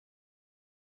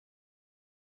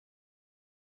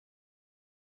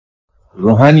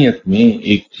روحانیت میں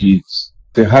ایک چیز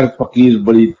سے ہر فقیر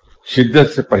بڑی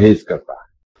شدت سے پرہیز کرتا ہے،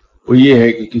 وہ یہ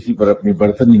ہے کہ کسی پر اپنی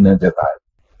برتری نہ جتائے،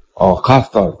 اور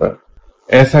خاص طور پر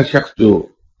ایسا شخص جو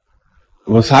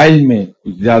وسائل میں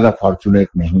زیادہ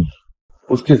فارچونیٹ نہیں ہے،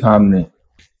 اس کے سامنے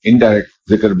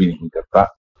انڈائریکٹ ذکر بھی نہیں کرتا،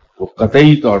 وہ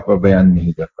قطعی طور پر بیان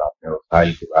نہیں کرتا اپنے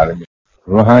وسائل کے بارے میں۔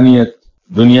 روحانیت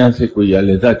دنیا سے کوئی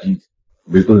علیحدہ چیز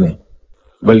بالکل نہیں،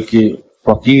 بلکہ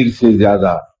فقیر سے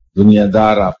زیادہ دنیا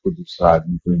دار آپ کو دوسرا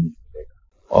آدمی کوئی نہیں ملے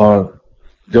گا، اور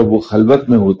جب وہ خلوت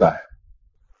میں ہوتا ہے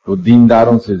تو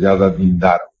دینداروں سے زیادہ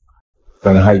دیندار ہوتا ہے۔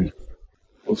 تنہائی،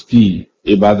 اس کی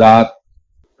عبادات،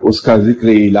 اس کا ذکر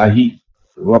الہی،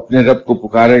 وہ اپنے رب کو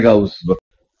پکارے گا اس وقت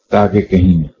تاکہ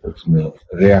کہیں اس میں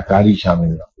ریاکاری شامل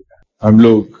نہ ہو جائے۔ ہم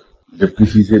لوگ جب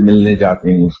کسی سے ملنے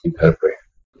جاتے ہیں اس کے گھر پہ،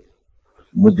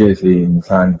 مجھے سے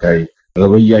انسان کا ایک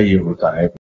رویہ یہ ہوتا ہے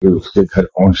کہ اس کے گھر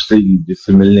پہنچتے ہی جس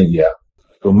سے ملنے گیا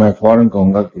تو میں فوراً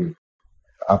کہوں گا کہ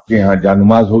آپ کے یہاں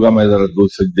جانماز ہوگا، میں ذرا 2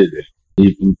 سجدے دے،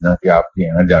 یہ پوچھنا کہ آپ کے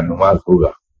یہاں جانماز ہوگا،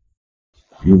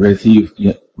 یہ ویسی اس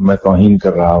کی میں توہین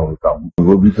کر رہا ہوتا ہوں۔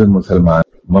 وہ بھی پھر مسلمان،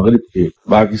 مغرب کے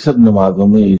باقی سب نمازوں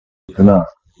میں اتنا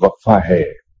وقفہ ہے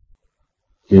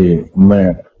کہ میں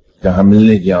جہاں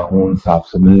ملنے گیا ہوں صاحب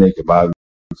سے ملنے کے بعد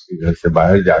اس کے گھر سے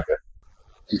باہر جا کر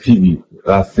کسی بھی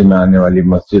راستے میں آنے والی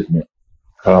مسجد میں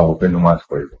کھڑا ہو کے نماز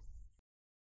پڑھ لوں۔